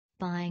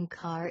Buying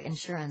car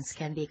insurance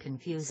can be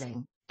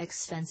confusing,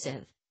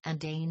 expensive,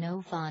 and a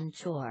no-fun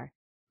chore.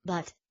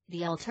 But,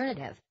 the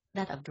alternative,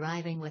 that of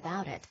driving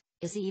without it,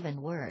 is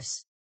even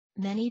worse.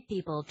 Many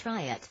people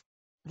try it.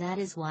 That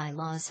is why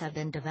laws have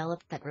been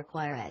developed that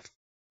require it.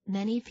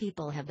 Many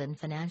people have been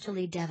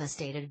financially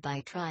devastated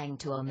by trying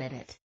to omit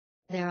it.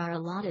 There are a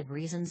lot of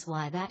reasons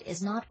why that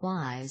is not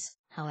wise,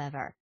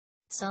 however.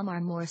 Some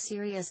are more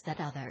serious than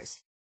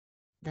others.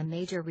 The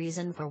major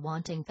reason for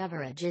wanting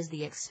coverage is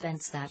the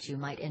expense that you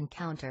might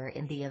encounter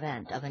in the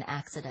event of an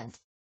accident.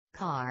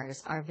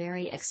 Cars are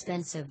very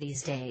expensive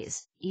these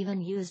days, even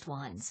used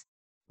ones.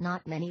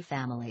 Not many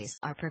families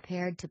are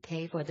prepared to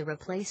pay for the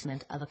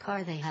replacement of a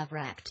car they have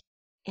wrecked.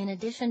 In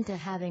addition to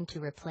having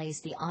to replace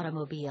the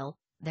automobile,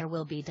 there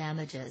will be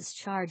damages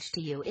charged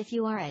to you if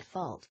you are at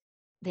fault.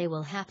 They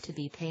will have to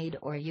be paid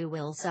or you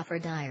will suffer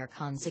dire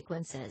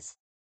consequences.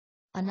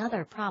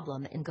 Another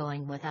problem in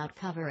going without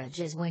coverage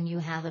is when you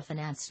have a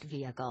financed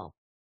vehicle.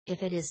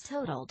 If it is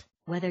totaled,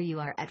 whether you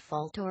are at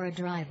fault or a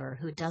driver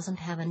who doesn't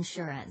have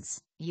insurance,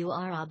 you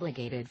are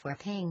obligated for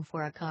paying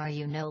for a car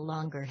you no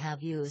longer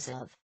have use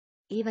of.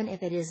 Even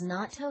if it is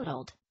not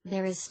totaled,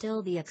 there is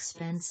still the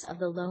expense of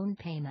the loan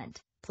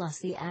payment, plus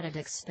the added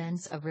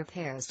expense of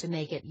repairs to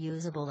make it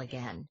usable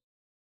again.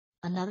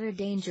 Another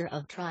danger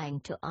of trying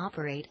to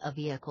operate a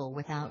vehicle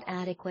without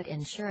adequate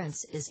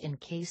insurance is in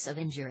case of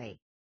injury.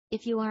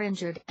 If you are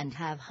injured and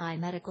have high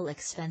medical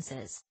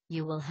expenses,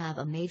 you will have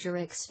a major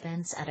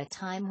expense at a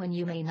time when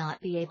you may not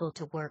be able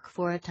to work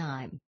for a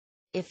time.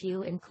 If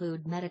you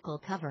include medical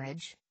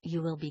coverage,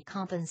 you will be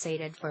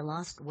compensated for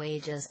lost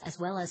wages as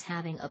well as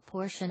having a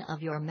portion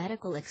of your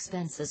medical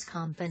expenses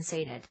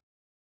compensated.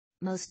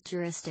 Most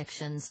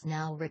jurisdictions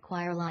now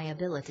require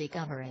liability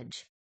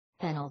coverage.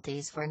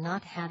 Penalties for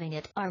not having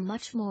it are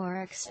much more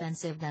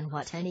expensive than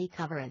what any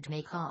coverage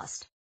may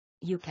cost.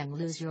 You can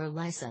lose your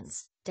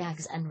license,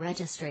 tags and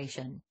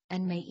registration,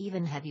 and may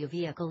even have your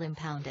vehicle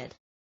impounded.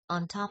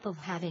 On top of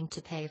having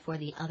to pay for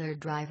the other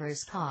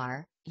driver's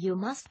car, you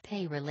must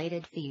pay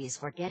related fees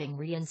for getting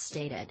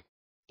reinstated.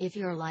 If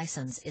your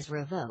license is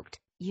revoked,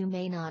 you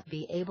may not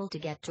be able to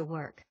get to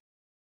work.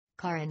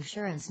 Car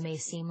insurance may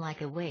seem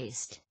like a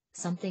waste,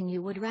 something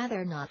you would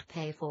rather not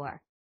pay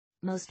for.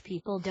 Most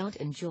people don't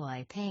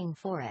enjoy paying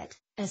for it,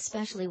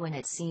 especially when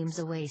it seems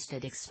a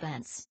wasted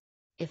expense.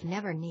 If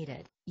never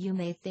needed, you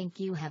may think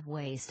you have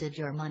wasted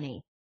your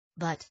money.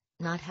 But,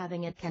 not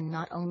having it can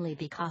not only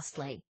be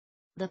costly.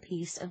 The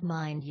peace of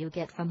mind you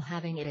get from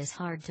having it is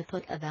hard to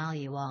put a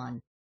value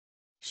on.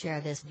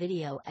 Share this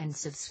video and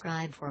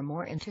subscribe for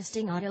more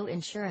interesting auto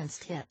insurance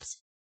tips.